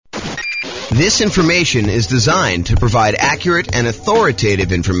This information is designed to provide accurate and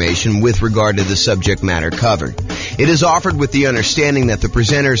authoritative information with regard to the subject matter covered. It is offered with the understanding that the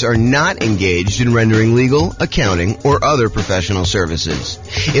presenters are not engaged in rendering legal, accounting, or other professional services.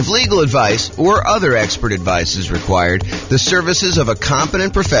 If legal advice or other expert advice is required, the services of a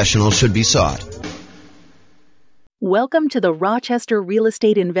competent professional should be sought. Welcome to the Rochester Real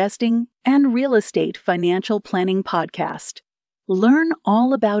Estate Investing and Real Estate Financial Planning Podcast. Learn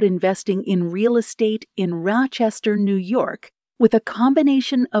all about investing in real estate in Rochester, New York, with a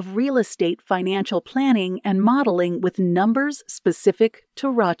combination of real estate financial planning and modeling with numbers specific to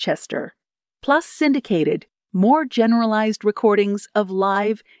Rochester, plus syndicated, more generalized recordings of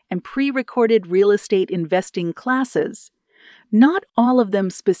live and pre-recorded real estate investing classes, not all of them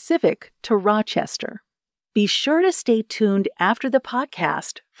specific to Rochester. Be sure to stay tuned after the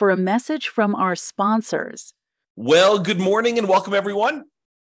podcast for a message from our sponsors. Well, good morning and welcome, everyone.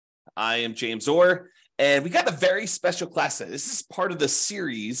 I am James Orr, and we got a very special class today. This is part of the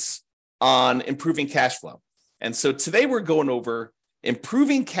series on improving cash flow. And so today we're going over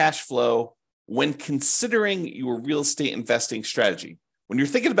improving cash flow when considering your real estate investing strategy. When you're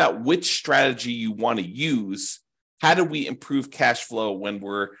thinking about which strategy you want to use, how do we improve cash flow when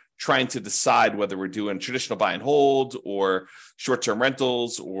we're trying to decide whether we're doing traditional buy and hold or short-term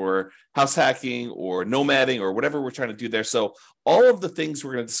rentals or house hacking or nomading or whatever we're trying to do there. So all of the things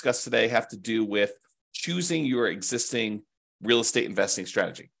we're going to discuss today have to do with choosing your existing real estate investing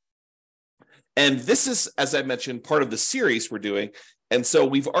strategy. And this is, as I mentioned, part of the series we're doing. And so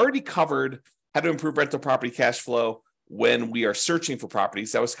we've already covered how to improve rental property cash flow when we are searching for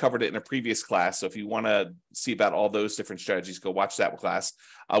properties. That was covered in a previous class. So if you want to see about all those different strategies, go watch that class.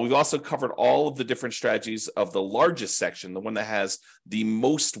 We've also covered all of the different strategies of the largest section, the one that has the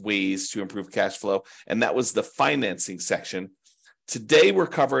most ways to improve cash flow, and that was the financing section. Today, we're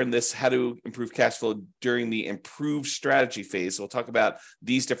covering this, how to improve cash flow during the improved strategy phase. So we'll talk about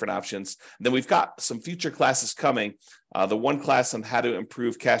these different options. And then we've got some future classes coming. The one class on how to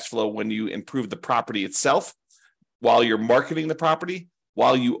improve cash flow when you improve the property itself, while you're marketing the property,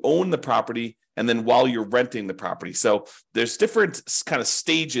 while you own the property, and then while you're renting the property. So there's different kind of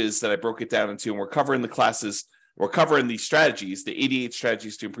stages that I broke it down into, and we're covering the classes, we're covering the strategies, the 88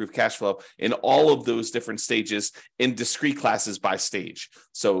 strategies to improve cash flow in all of those different stages in discrete classes by stage.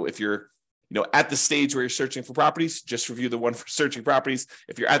 So if you're at the stage where you're searching for properties, just review the one for searching properties.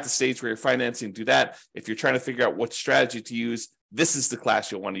 If you're at the stage where you're financing, do that. If you're trying to figure out what strategy to use, this is the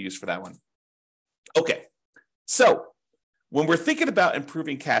class you'll want to use for that one. Okay. So when we're thinking about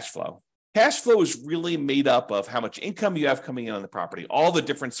improving cash flow is really made up of how much income you have coming in on the property, all the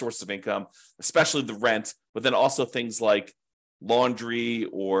different sources of income, especially the rent, but then also things like laundry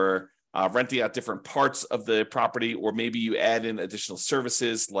or renting out different parts of the property, or maybe you add in additional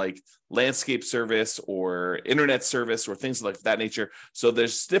services like landscape service or internet service or things like that nature. So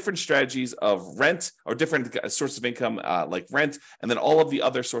there's different strategies of rent or different sources of income like rent, and then all of the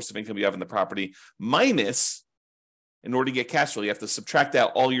other sources of income you have in the property minus. In order to get cash flow, you have to subtract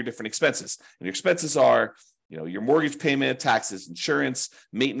out all your different expenses. And your expenses are, your mortgage payment, taxes, insurance,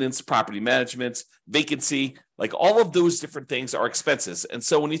 maintenance, property management, vacancy, like all of those different things are expenses. And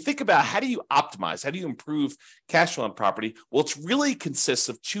so when you think about how do you optimize, how do you improve cash flow on property? Well, it really consists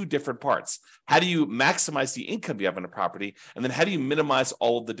of two different parts. How do you maximize the income you have on a property? And then how do you minimize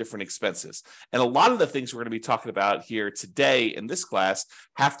all of the different expenses? And a lot of the things we're going to be talking about here today in this class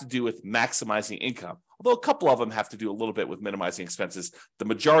have to do with maximizing income. Although a couple of them have to do a little bit with minimizing expenses, the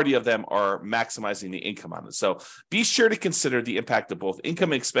majority of them are maximizing the income on it. So be sure to consider the impact of both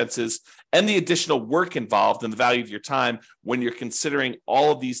income and expenses and the additional work involved and the value of your time when you're considering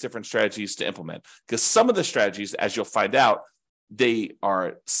all of these different strategies to implement. Because some of the strategies, as you'll find out, they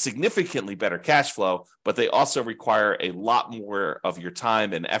are significantly better cash flow, but they also require a lot more of your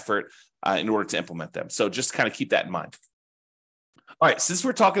time and effort in order to implement them. So just kind of keep that in mind. All right, since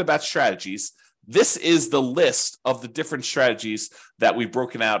we're talking about strategies, this is the list of the different strategies that we've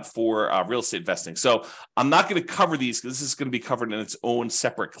broken out for real estate investing. So I'm not going to cover these because this is going to be covered in its own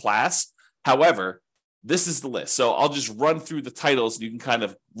separate class. However, this is the list. So I'll just run through the titles and you can kind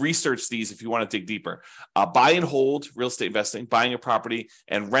of research these if you want to dig deeper. Buy and hold, real estate investing, buying a property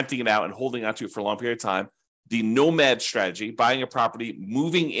and renting it out and holding onto it for a long period of time. The nomad strategy, buying a property,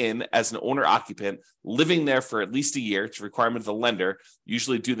 moving in as an owner occupant, living there for at least a year. It's a requirement of the lender.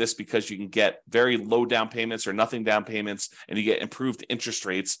 Usually do this because you can get very low down payments or nothing down payments, and you get improved interest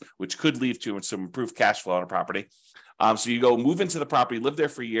rates, which could lead to some improved cash flow on a property. So you go move into the property, live there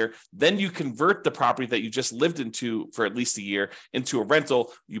for a year, then you convert the property that you just lived into for at least a year into a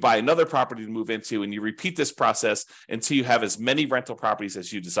rental. You buy another property to move into, and you repeat this process until you have as many rental properties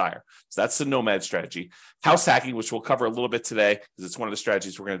as you desire. So that's the nomad strategy. House hacking, which we'll cover a little bit today, because it's one of the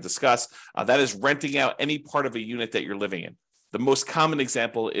strategies we're going to discuss, that is renting out any part of a unit that you're living in. The most common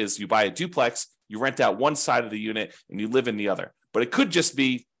example is you buy a duplex, you rent out one side of the unit, and you live in the other. But it could just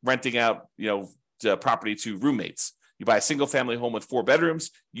be renting out, the property to roommates. You buy a single family home with 4 bedrooms,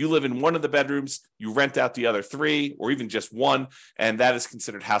 you live in one of the bedrooms, you rent out the other 3 or even just one, and that is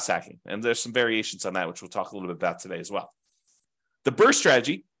considered house hacking. And there's some variations on that, which we'll talk a little bit about today as well. The BRRRR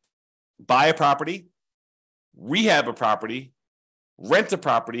strategy: buy a property, rehab a property, rent a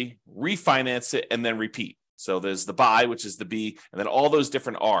property, refinance it, and then repeat. So there's the buy, which is the B, and then all those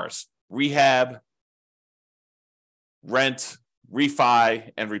different R's: rehab, rent,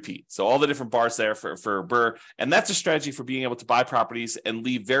 refi, and repeat. So all the different bars there for BRRRR. And that's a strategy for being able to buy properties and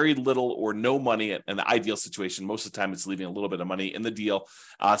leave very little or no money in the ideal situation. Most of the time, it's leaving a little bit of money in the deal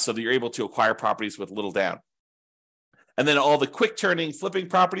so that you're able to acquire properties with little down. And then all the quick turning, flipping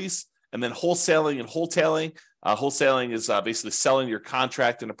properties, and then wholesaling and wholetailing. Wholesaling is basically selling your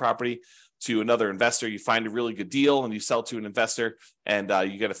contract in a property to another investor. You find a really good deal and you sell to an investor, and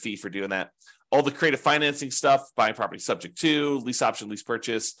you get a fee for doing that. All the creative financing stuff: buying property subject to, lease option, lease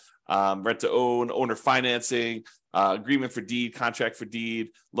purchase, rent to own, owner financing, agreement for deed, contract for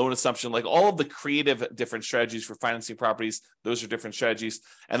deed, loan assumption, like all of the creative different strategies for financing properties. Those are different strategies.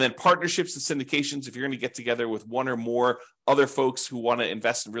 And then partnerships and syndications: if you're going to get together with one or more other folks who want to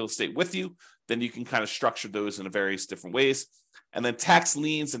invest in real estate with you, then you can kind of structure those in various different ways. And then tax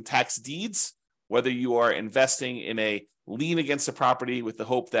liens and tax deeds: whether you are investing in a lien against a property with the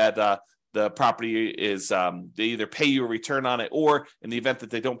hope that the property is, they either pay you a return on it, or in the event that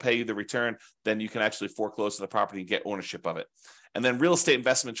they don't pay you the return, then you can actually foreclose on the property and get ownership of it. And then real estate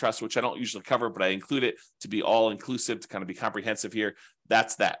investment trust, which I don't usually cover, but I include it to be all inclusive, to kind of be comprehensive here.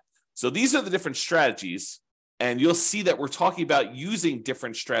 That's that. So these are the different strategies. And you'll see that we're talking about using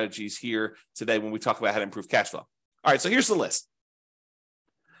different strategies here today when we talk about how to improve cash flow. All right, so here's the list.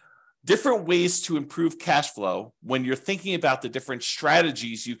 Different ways to improve cash flow when you're thinking about the different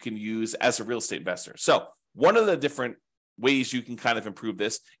strategies you can use as a real estate investor. So one of the different ways you can kind of improve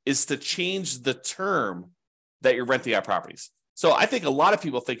this is to change the term that you're renting out properties. So I think a lot of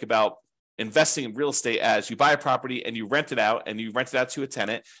people think about investing in real estate as you buy a property and you rent it out, and you rent it out to a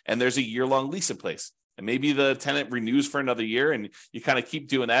tenant, and there's a year-long lease in place. And maybe the tenant renews for another year, and you kind of keep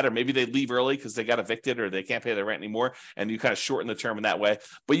doing that. Or maybe they leave early because they got evicted or they can't pay their rent anymore, and you kind of shorten the term in that way.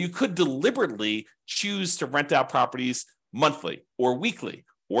 But you could deliberately choose to rent out properties monthly or weekly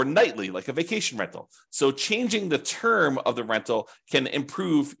or nightly, like a vacation rental. So changing the term of the rental can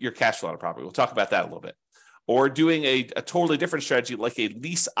improve your cash flow on a property. We'll talk about that a little bit. Or doing a totally different strategy, like a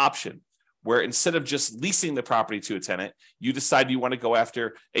lease option, where instead of just leasing the property to a tenant, you decide you want to go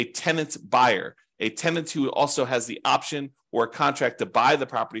after a tenant buyer, a tenant who also has the option or a contract to buy the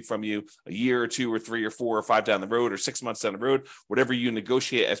property from you a year or 2 or 3 or 4 or 5 down the road, or 6 months down the road, whatever you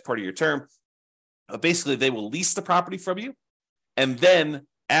negotiate as part of your term. Basically, they will lease the property from you. And then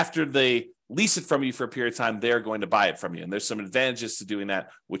after they lease it from you for a period of time, they're going to buy it from you. And there's some advantages to doing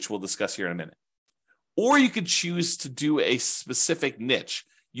that, which we'll discuss here in a minute. Or you could choose to do a specific niche.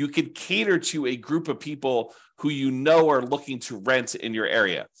 You could cater to a group of people who you know are looking to rent in your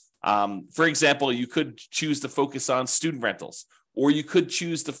area. For example, you could choose to focus on student rentals, or you could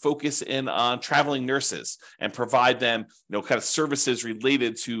choose to focus in on traveling nurses and provide them, kind of services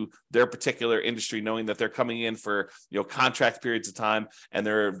related to their particular industry, knowing that they're coming in for, contract periods of time, and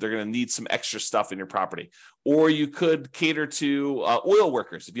they're going to need some extra stuff in your property. Or you could cater to oil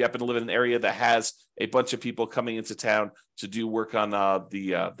workers if you happen to live in an area that has a bunch of people coming into town to do work on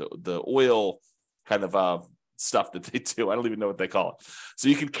the oil kind of stuff that they do. I don't even know what they call it. So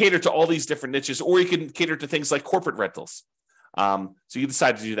you can cater to all these different niches, or you can cater to things like corporate rentals. So you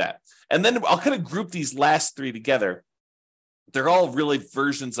decide to do that. And then I'll kind of group these last 3 together. They're all really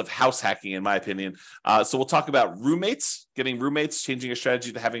versions of house hacking, in my opinion. So we'll talk about roommates, getting roommates, changing a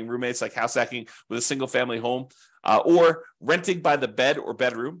strategy to having roommates, like house hacking with a single family home, or renting by the bed or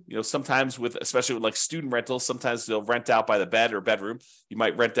bedroom. Sometimes especially with like student rentals, sometimes they'll rent out by the bed or bedroom. You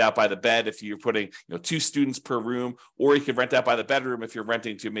might rent out by the bed if you're putting 2 students per room, or you could rent out by the bedroom if you're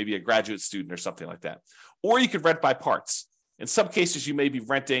renting to maybe a graduate student or something like that. Or you could rent by parts. In some cases, you may be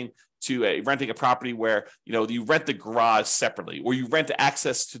renting to renting a property where, you rent the garage separately, or you rent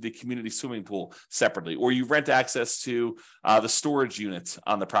access to the community swimming pool separately, or you rent access to the storage units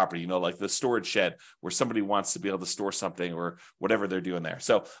on the property, like the storage shed where somebody wants to be able to store something or whatever they're doing there.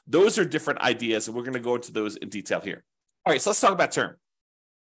 So those are different ideas, and we're going to go into those in detail here. All right, so let's talk about term.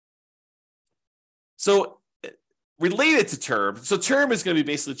 So related to term, so term is going to be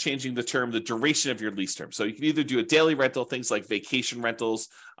basically changing the term, the duration of your lease term. So you can either do a daily rental, things like vacation rentals,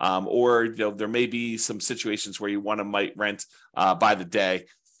 or there may be some situations where you might rent by the day,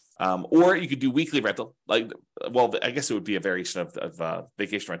 or you could do weekly rental. I guess it would be a variation of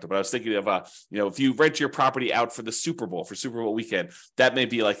vacation rental. But I was thinking of if you rent your property out for the Super Bowl weekend, that may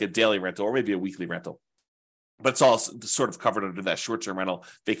be like a daily rental or maybe a weekly rental. But it's all sort of covered under that short-term rental,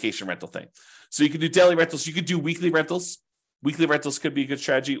 vacation rental thing. So you can do daily rentals. You could do weekly rentals. Weekly rentals could be a good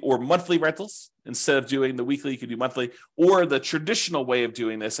strategy, or monthly rentals. Instead of doing the weekly, you could do monthly. Or the traditional way of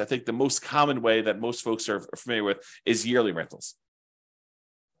doing this, I think the most common way that most folks are familiar with, is yearly rentals.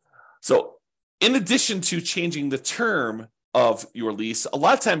 So in addition to changing the term of your lease, a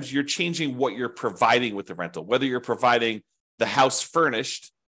lot of times you're changing what you're providing with the rental, whether you're providing the house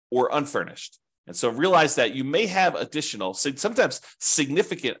furnished or unfurnished. And so realize that you may have sometimes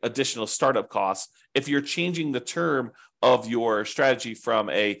significant additional startup costs if you're changing the term of your strategy from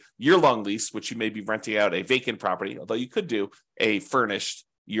a year-long lease, which you may be renting out a vacant property, although you could do a furnished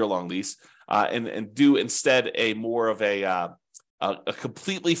year-long lease, and do instead a more of a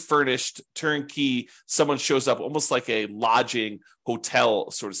completely furnished turnkey. Someone shows up almost like a lodging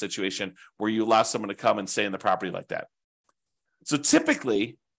hotel sort of situation where you allow someone to come and stay in the property like that. So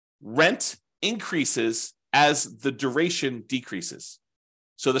typically, rent increases as the duration decreases.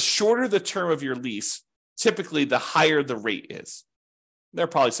 So the shorter the term of your lease, typically the higher the rate is. There are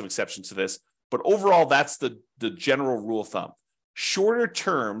probably some exceptions to this, but overall, that's the general rule of thumb. Shorter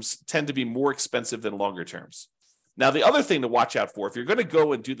terms tend to be more expensive than longer terms. Now, the other thing to watch out for, if you're going to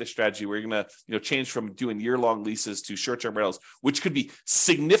go and do the strategy where you're going to change from doing year-long leases to short-term rentals, which could be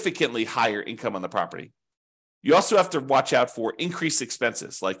significantly higher income on the property, you also have to watch out for increased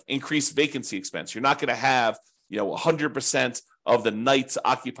expenses, like increased vacancy expense. You're not going to have 100% of the nights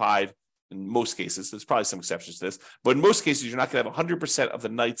occupied in most cases. There's probably some exceptions to this, but in most cases, you're not going to have 100% of the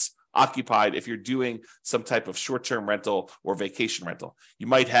nights occupied if you're doing some type of short-term rental or vacation rental. You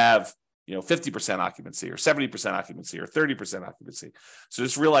might have 50% occupancy or 70% occupancy or 30% occupancy. So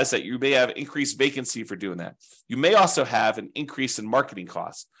just realize that you may have increased vacancy for doing that. You may also have an increase in marketing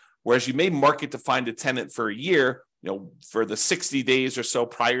costs. Whereas you may market to find a tenant for a year, for the 60 days or so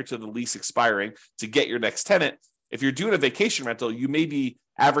prior to the lease expiring to get your next tenant. If you're doing a vacation rental, you may be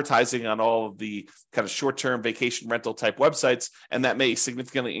advertising on all of the kind of short-term vacation rental type websites, and that may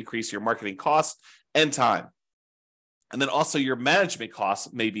significantly increase your marketing costs and time. And then also your management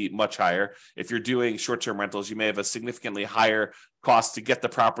costs may be much higher. If you're doing short-term rentals, you may have a significantly higher cost to get the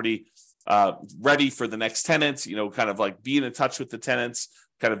property ready for the next tenants, kind of like being in touch with the tenants,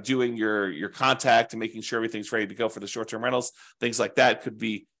 kind of doing your contact and making sure everything's ready to go for the short-term rentals. Things like that could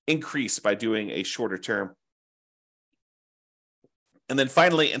be increased by doing a shorter term. And then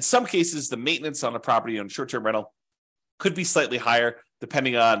finally, in some cases, the maintenance on a property on a short-term rental could be slightly higher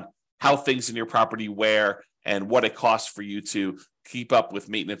depending on how things in your property wear and what it costs for you to keep up with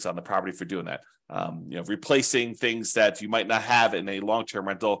maintenance on the property for doing that. Replacing things that you might not have in a long-term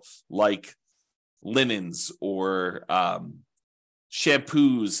rental, like linens or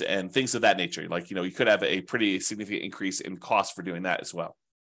shampoos and things of that nature. You could have a pretty significant increase in cost for doing that as well.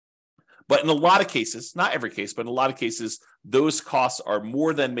 But in a lot of cases, not every case, but in a lot of cases, those costs are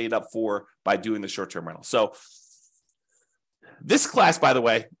more than made up for by doing the short-term rental. So this class, by the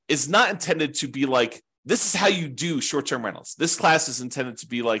way, is not intended to be like, this is how you do short-term rentals. This class is intended to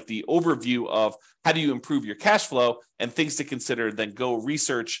be like the overview of how do you improve your cash flow and things to consider, then go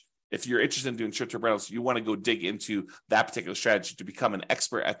research. If you're interested in doing short-term rentals, you want to go dig into that particular strategy to become an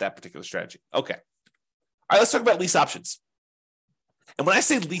expert at that particular strategy. Okay. All right, let's talk about lease options. And when I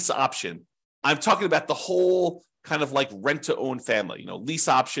say lease option, I'm talking about the whole kind of like rent-to-own family. Lease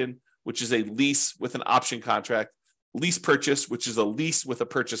option, which is a lease with an option contract. Lease purchase, which is a lease with a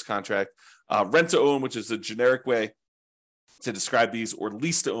purchase contract. Rent-to-own, which is a generic way to describe these, or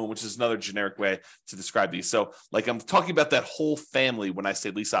lease to own, which is another generic way to describe these. So I'm talking about that whole family when I say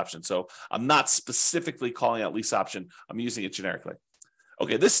lease option. So I'm not specifically calling out lease option. I'm using it generically.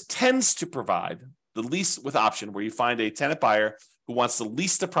 Okay, this tends to provide the lease with option where you find a tenant buyer who wants to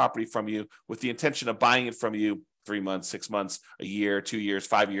lease the property from you with the intention of buying it from you 3 months, 6 months, a year, 2 years,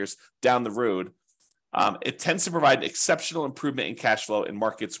 5 years down the road. It tends to provide exceptional improvement in cash flow in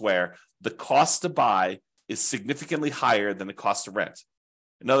markets where the cost to buy is significantly higher than the cost to rent.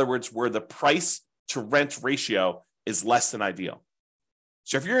 In other words, where the price to rent ratio is less than ideal.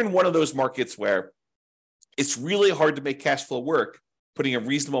 So if you're in one of those markets where it's really hard to make cash flow work, putting a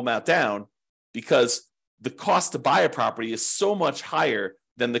reasonable amount down because the cost to buy a property is so much higher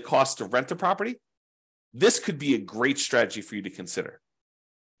than the cost to rent a property, this could be a great strategy for you to consider.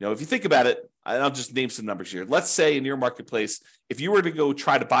 If you think about it, and I'll just name some numbers here. Let's say in your marketplace, if you were to go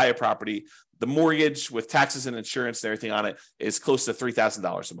try to buy a property, the mortgage with taxes and insurance and everything on it is close to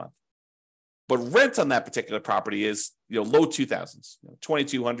 $3,000 a month. But rent on that particular property is, low 2000s,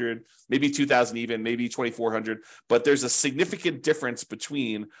 2,200, maybe 2,000 even, maybe 2,400. But there's a significant difference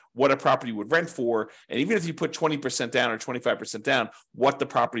between what a property would rent for, and even if you put 20% down or 25% down, what the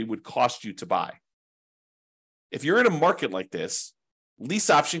property would cost you to buy. If you're in a market like this, lease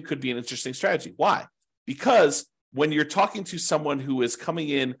option could be an interesting strategy. Why? Because when you're talking to someone who is coming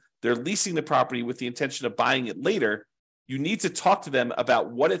in, they're leasing the property with the intention of buying it later, you need to talk to them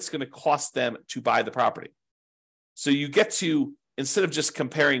about what it's going to cost them to buy the property. So you get to, instead of just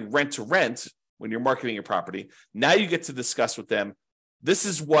comparing rent to rent when you're marketing your property, now you get to discuss with them, this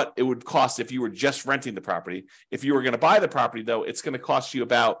is what it would cost if you were just renting the property. If you were going to buy the property, though, it's going to cost you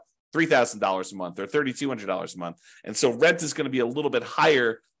about $3,000 a month or $3,200 a month. And so rent is going to be a little bit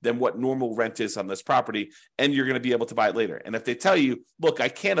higher than what normal rent is on this property, and you're going to be able to buy it later. And if they tell you, look, I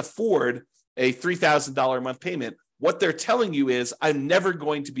can't afford a $3,000 a month payment, what they're telling you is, I'm never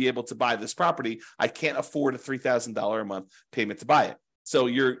going to be able to buy this property. I can't afford a $3,000 a month payment to buy it. So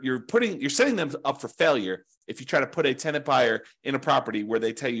you're setting them up for failure if you try to put a tenant buyer in a property where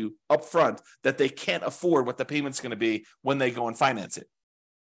they tell you up front that they can't afford what the payment's going to be when they go and finance it.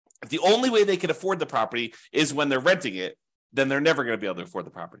 If the only way they can afford the property is when they're renting it, then they're never going to be able to afford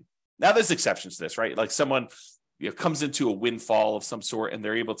the property. Now, there's exceptions to this, right? Like someone comes into a windfall of some sort and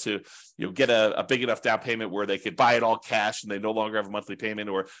they're able to get a big enough down payment where they could buy it all cash and they no longer have a monthly payment,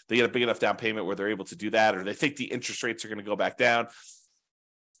 or they get a big enough down payment where they're able to do that, or they think the interest rates are going to go back down.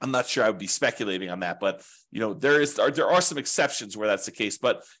 I'm not sure I would be speculating on that, but there are some exceptions where that's the case.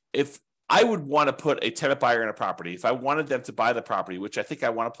 But if I would want to put a tenant buyer in a property, if I wanted them to buy the property, which I think I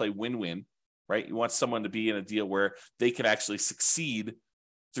want to play win-win, right? You want someone to be in a deal where they can actually succeed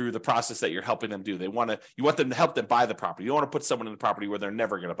through the process that you're helping them do. You want them to help them buy the property. You don't want to put someone in the property where they're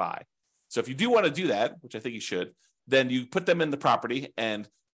never going to buy. So if you do want to do that, which I think you should, then you put them in the property and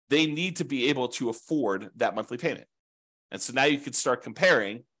they need to be able to afford that monthly payment. And so now you can start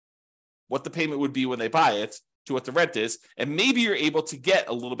comparing what the payment would be when they buy it to what the rent is. And maybe you're able to get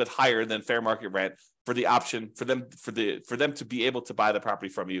a little bit higher than fair market rent for the option for them to be able to buy the property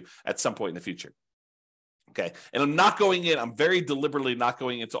from you at some point in the future. Okay. And I'm very deliberately not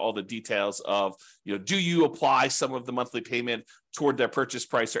going into all the details of, do you apply some of the monthly payment toward their purchase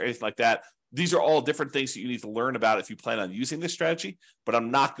price or anything like that? These are all different things that you need to learn about if you plan on using this strategy, but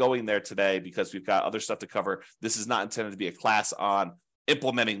I'm not going there today because we've got other stuff to cover. This is not intended to be a class on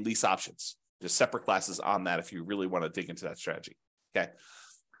implementing lease options. There's separate classes on that if you really want to dig into that strategy. Okay.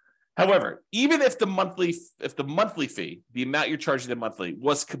 However, even if the monthly fee, the amount you're charging them monthly,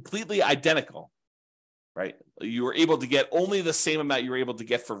 was completely identical, right? You were able to get only the same amount you were able to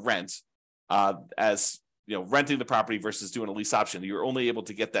get for rent as renting the property versus doing a lease option. You were only able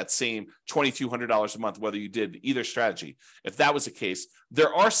to get that same $2,200 a month, whether you did either strategy. If that was the case,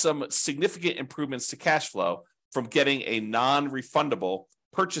 there are some significant improvements to cash flow from getting a non-refundable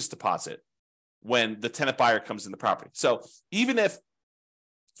purchase deposit when the tenant buyer comes in the property. So even if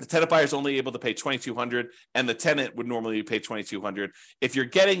the tenant buyer is only able to pay $2,200 and the tenant would normally pay $2,200, if you're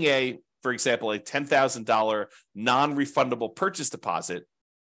getting for example, a $10,000 non-refundable purchase deposit,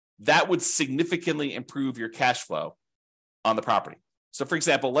 that would significantly improve your cash flow on the property. So for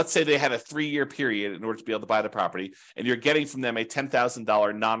example, let's say they had a 3-year period in order to be able to buy the property, and you're getting from them a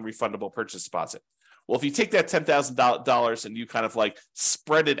 $10,000 non-refundable purchase deposit. Well, if you take that $10,000 and you kind of like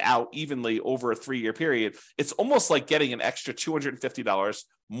spread it out evenly over a 3-year period, it's almost like getting an extra $250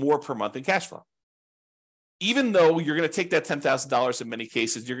 more per month in cash flow. Even though you're going to take that $10,000 in many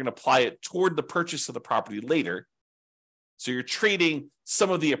cases, you're going to apply it toward the purchase of the property later. So you're trading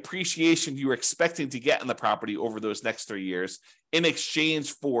some of the appreciation you were expecting to get in the property over those next 3 years in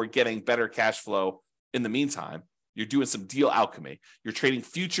exchange for getting better cash flow in the meantime. You're doing some deal alchemy. You're trading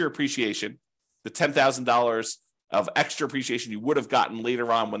future appreciation, the $10,000 of extra appreciation you would have gotten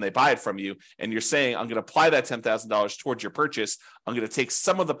later on when they buy it from you. And you're saying, I'm going to apply that $10,000 towards your purchase. I'm going to take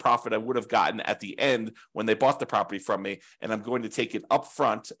some of the profit I would have gotten at the end when they bought the property from me, and I'm going to take it up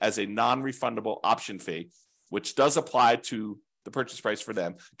front as a non-refundable option fee, which does apply to the purchase price for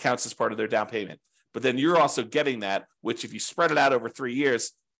them, counts as part of their down payment. But then you're also getting that, which if you spread it out over 3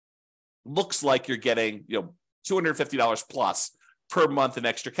 years, looks like you're getting $250 plus per month in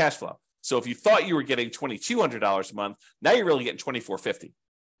extra cash flow. So if you thought you were getting $2,200 a month, now you're really getting $2,450,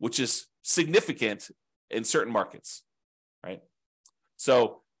 which is significant in certain markets, right?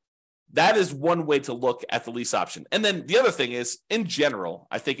 So that is one way to look at the lease option. And then the other thing is, in general,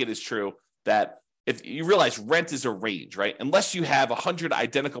 I think it is true that if you realize rent is a range, right? Unless you have 100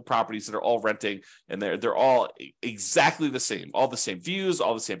 identical properties that are all renting and they're all exactly the same, all the same views,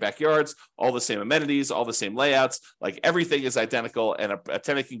 all the same backyards, all the same amenities, all the same layouts, like everything is identical, and a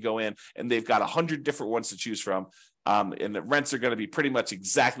tenant can go in and they've got 100 different ones to choose from. And the rents are going to be pretty much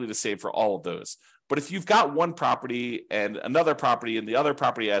exactly the same for all of those. But if you've got one property and another property, and the other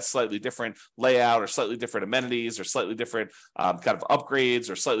property has slightly different layout or slightly different amenities or slightly different kind of upgrades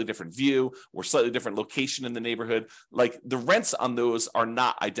or slightly different view or slightly different location in the neighborhood, like the rents on those are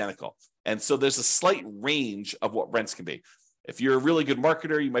not identical. And so there's a slight range of what rents can be. If you're a really good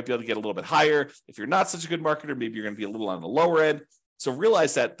marketer, you might be able to get a little bit higher. If you're not such a good marketer, maybe you're going to be a little on the lower end. So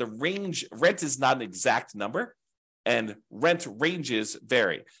realize that the range, rent is not an exact number, and rent ranges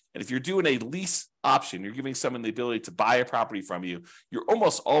vary. And if you're doing a lease option, you're giving someone the ability to buy a property from you, you're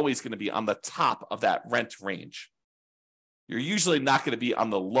almost always going to be on the top of that rent range. You're usually not going to be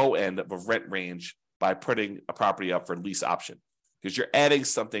on the low end of a rent range by putting a property up for lease option, because you're adding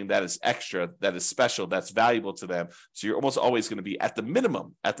something that is extra, that is special, that's valuable to them. So you're almost always going to be at the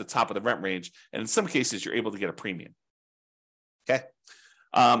minimum at the top of the rent range. And in some cases, you're able to get a premium. Okay.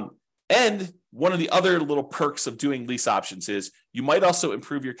 And one of the other little perks of doing lease options is you might also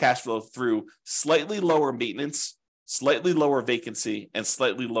improve your cash flow through slightly lower maintenance, slightly lower vacancy, and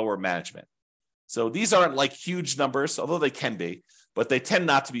slightly lower management. So these aren't like huge numbers, although they can be, but they tend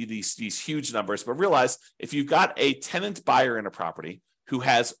not to be these huge numbers. But realize if you've got a tenant buyer in a property who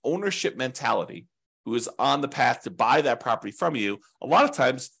has ownership mentality, who is on the path to buy that property from you, a lot of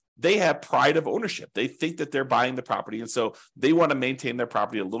times they have pride of ownership. They think that they're buying the property, and so they want to maintain their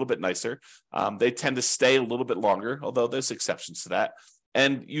property a little bit nicer. They tend to stay a little bit longer, although there's exceptions to that.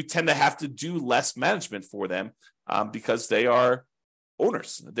 And you tend to have to do less management for them because they are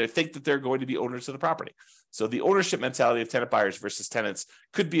owners. They think that they're going to be owners of the property. So the ownership mentality of tenant buyers versus tenants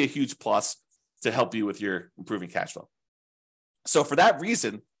could be a huge plus to help you with your improving cash flow. So for that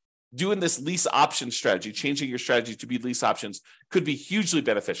reason, doing this lease option strategy, changing your strategy to be lease options, could be hugely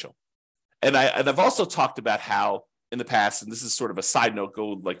beneficial. And I've also talked about how in the past, and this is sort of a side note,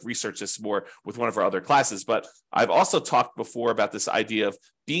 go like research this more with one of our other classes, but I've also talked before about this idea of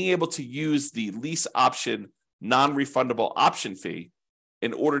being able to use the lease option non-refundable option fee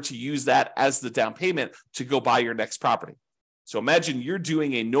in order to use that as the down payment to go buy your next property. So imagine you're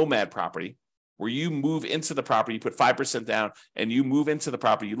doing a nomad property where you move into the property, you put 5% down, and you move into the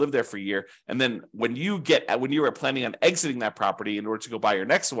property, you live there for a year. And then when you are planning on exiting that property in order to go buy your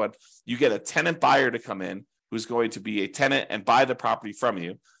next one, you get a tenant buyer to come in who's going to be a tenant and buy the property from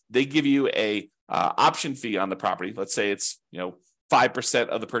you. They give you a option fee on the property. Let's say it's 5%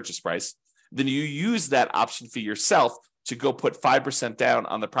 of the purchase price. Then you use that option fee yourself to go put 5% down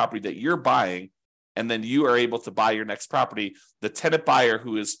on the property that you're buying, and then you are able to buy your next property. The tenant buyer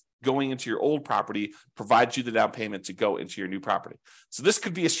who is going into your old property provides you the down payment to go into your new property. So this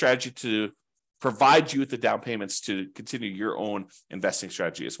could be a strategy to provide you with the down payments to continue your own investing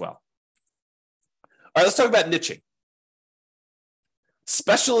strategy as well. All right, let's talk about niching.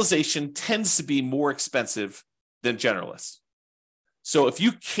 Specialization tends to be more expensive than generalists. So if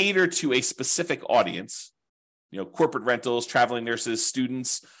you cater to a specific audience, corporate rentals, traveling nurses,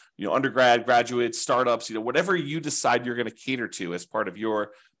 students, undergrad, graduates, startups, whatever you decide you're going to cater to as part of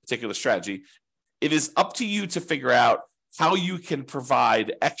your particular strategy, it is up to you to figure out how you can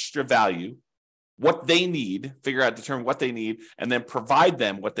provide extra value, what they need, determine what they need, and then provide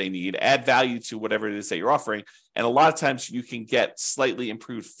them what they need, add value to whatever it is that you're offering. And a lot of times you can get slightly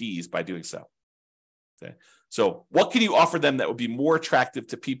improved fees by doing so. Okay. So what can you offer them that would be more attractive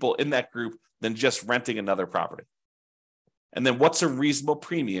to people in that group than just renting another property? And then what's a reasonable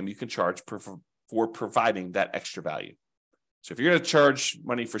premium you can charge for providing that extra value? So if you're going to charge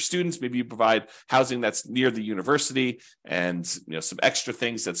money for students, maybe you provide housing that's near the university and some extra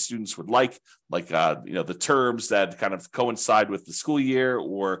things that students would like the terms that kind of coincide with the school year,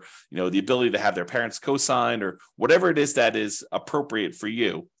 or the ability to have their parents co-sign, or whatever it is that is appropriate for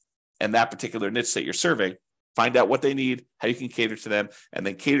you and that particular niche that you're serving. Find out what they need, how you can cater to them, and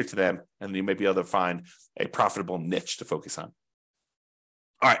then cater to them, and then you may be able to find a profitable niche to focus on.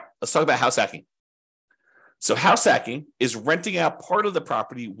 All right, let's talk about house hacking. So house hacking is renting out part of the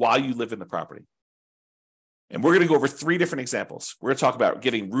property while you live in the property. And we're going to go over 3 different examples. We're going to talk about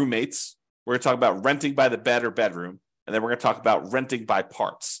getting roommates. We're going to talk about renting by the bed or bedroom. And then we're going to talk about renting by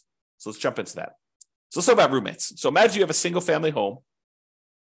parts. So let's jump into that. So let's talk about roommates. So imagine you have a single family home.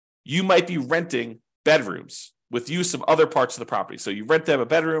 You might be renting bedrooms with use of other parts of the property. So you rent them a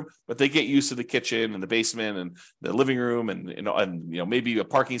bedroom, but they get use of the kitchen and the basement and the living room and maybe a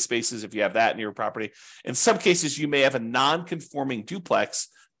parking spaces if you have that in your property. In some cases, you may have a non-conforming duplex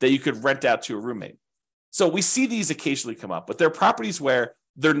that you could rent out to a roommate. So we see these occasionally come up, but they're properties where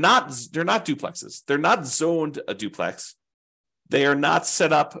they're not duplexes. They're not zoned a duplex. They are not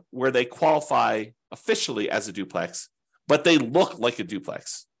set up where they qualify officially as a duplex, but they look like a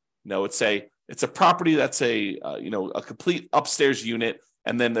duplex. It's a property that's a complete upstairs unit,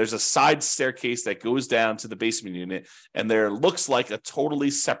 and then there's a side staircase that goes down to the basement unit, and there looks like a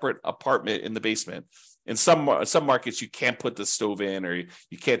totally separate apartment in the basement. In some markets, you can't put the stove in, or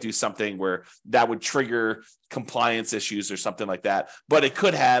you can't do something where that would trigger compliance issues or something like that. But it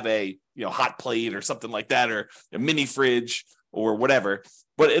could have a hot plate or something like that, or a mini fridge or whatever.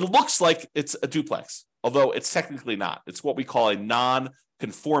 But it looks like it's a duplex, although it's technically not. It's what we call a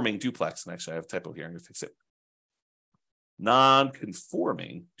non-conforming duplex. And actually, I have a typo here. I'm going to fix it.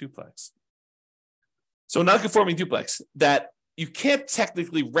 Non-conforming duplex. So non-conforming duplex that you can't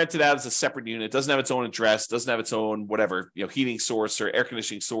technically rent it out as a separate unit. It doesn't have its own address, doesn't have its own whatever, heating source or air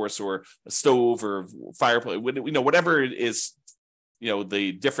conditioning source or a stove or fireplace, whatever it is,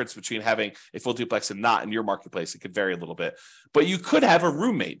 the difference between having a full duplex and not in your marketplace. It could vary a little bit, but you could have a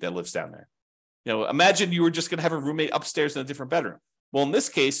roommate that lives down there. Imagine you were just going to have a roommate upstairs in a different bedroom. Well, in this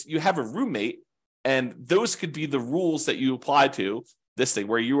case, you have a roommate, and those could be the rules that you apply to this thing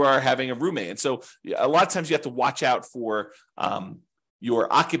where you are having a roommate. And so a lot of times you have to watch out for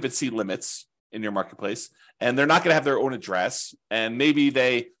your occupancy limits in your marketplace, and they're not going to have their own address. And maybe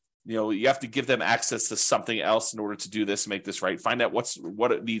you have to give them access to something else in order to do this, make this right. Find out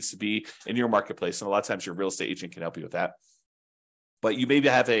what it needs to be in your marketplace. And a lot of times your real estate agent can help you with that. But you maybe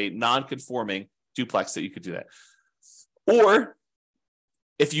have a non-conforming duplex that you could do that. Or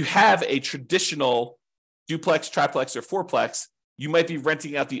if you have a traditional duplex, triplex, or fourplex, you might be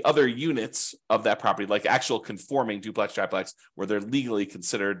renting out the other units of that property, like actual conforming duplex, triplex, where they're legally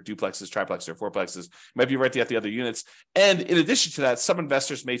considered duplexes, triplexes, or fourplexes. You might be renting out the other units. And in addition to that, some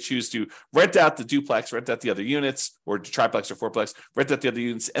investors may choose to rent out the duplex, rent out the other units, or triplex or fourplex, rent out the other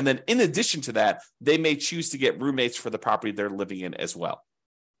units. And then in addition to that, they may choose to get roommates for the property they're living in as well.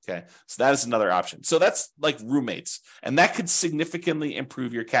 Okay, so that is another option. So that's like roommates, and that could significantly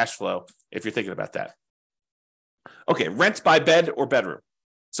improve your cash flow if you're thinking about that. Okay, rent by bed or bedroom.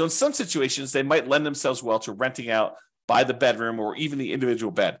 So in some situations, they might lend themselves well to renting out by the bedroom or even the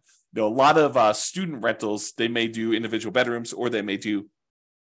individual bed. A lot of student rentals, they may do individual bedrooms, or they may do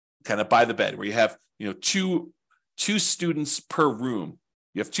kind of by the bed, where you have two students per room.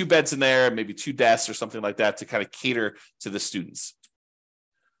 You have two beds in there, maybe two desks or something like that to kind of cater to the students.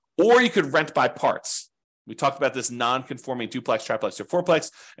 Or you could rent by parts. We talked about this non-conforming duplex, triplex, or fourplex,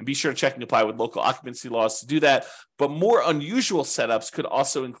 and be sure to check and comply with local occupancy laws to do that. But more unusual setups could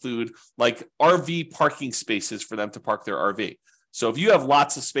also include like RV parking spaces for them to park their RV. So if you have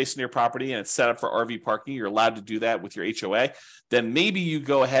lots of space in your property and it's set up for RV parking, you're allowed to do that with your HOA, then maybe you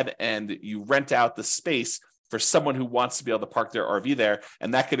go ahead and you rent out the space for someone who wants to be able to park their RV there,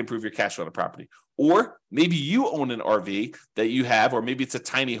 and that could improve your cash flow on the property. Or maybe you own an RV that you have, or maybe it's a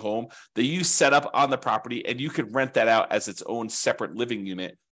tiny home that you set up on the property, and you could rent that out as its own separate living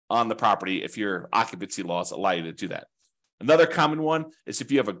unit on the property if your occupancy laws allow you to do that. Another common one is if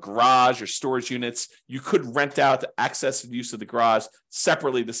you have a garage or storage units, you could rent out the access and use of the garage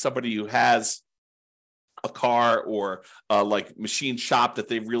separately to somebody who has a car or like machine shop that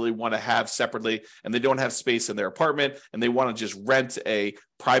they really want to have separately, and they don't have space in their apartment, and they want to just rent a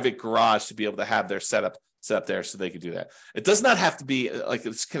private garage to be able to have their setup there so they can do that. It does not have to be, like,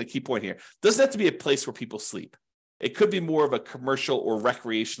 it's kind of key point here, it doesn't have to be a place where people sleep. It could be more of a commercial or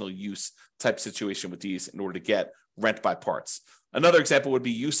recreational use type situation with these in order to get rent by parts. Another example would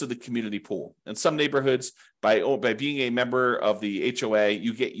be use of the community pool. In some neighborhoods, by being a member of the HOA,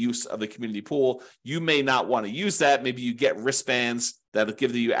 you get use of the community pool. You may not want to use that. Maybe you get wristbands that'll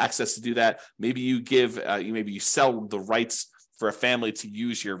give you access to do that. Maybe you maybe you sell the rights for a family to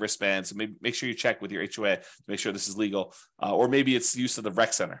use your wristbands. Maybe make sure you check with your HOA to make sure this is legal. Or maybe it's use of the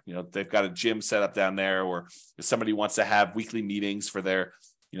rec center. They've got a gym set up down there, or if somebody wants to have weekly meetings for their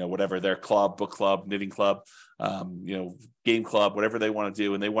whatever, their club, book club, knitting club, game club, whatever they want to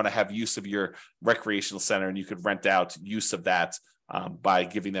do, and they want to have use of your recreational center, and you could rent out use of that by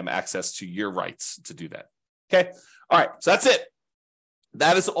giving them access to your rights to do that. Okay. All right. So that's it.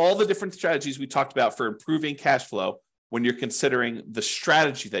 That is all the different strategies we talked about for improving cash flow when you're considering the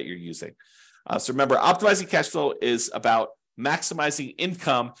strategy that you're using. So remember, optimizing cash flow is about maximizing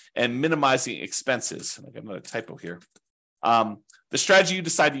income and minimizing expenses. I got another typo here. The strategy you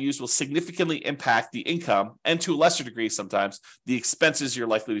decide to use will significantly impact the income and, to a lesser degree sometimes, the expenses you're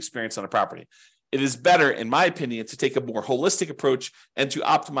likely to experience on a property. It is better, in my opinion, to take a more holistic approach and to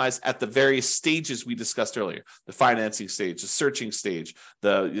optimize at the various stages we discussed earlier: the financing stage, the searching stage,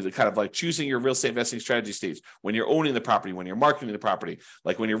 the kind of like choosing your real estate investing strategy stage, when you're owning the property, when you're marketing the property,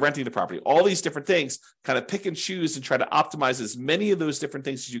 like when you're renting the property, all these different things. Kind of pick and choose and try to optimize as many of those different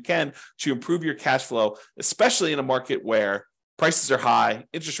things as you can to improve your cash flow, especially in a market where prices are high,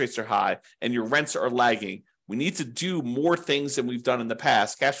 interest rates are high, and your rents are lagging. We need to do more things than we've done in the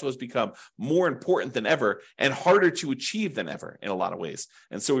past. Cash flow has become more important than ever and harder to achieve than ever in a lot of ways.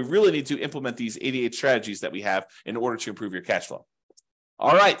 And so we really need to implement these 88 strategies that we have in order to improve your cash flow.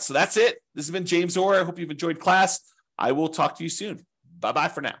 All right, so that's it. This has been James Orr. I hope you've enjoyed class. I will talk to you soon. Bye-bye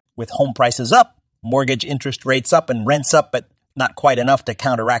for now. With home prices up, mortgage interest rates up, and rents up, but not quite enough to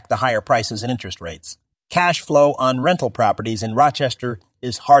counteract the higher prices and interest rates, cash flow on rental properties in Rochester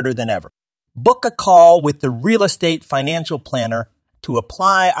is harder than ever. Book a call with the Real Estate Financial Planner to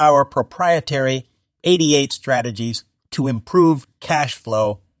apply our proprietary 88 strategies to improve cash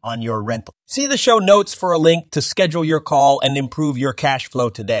flow on your rental. See the show notes for a link to schedule your call and improve your cash flow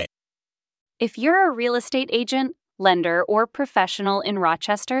today. If you're a real estate agent, lender, or professional in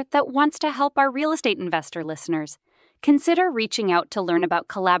Rochester that wants to help our real estate investor listeners, consider reaching out to learn about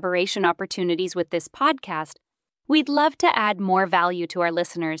collaboration opportunities with this podcast. We'd love to add more value to our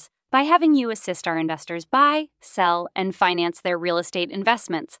listeners by having you assist our investors buy, sell, and finance their real estate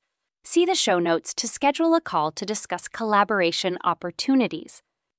investments. See the show notes to schedule a call to discuss collaboration opportunities.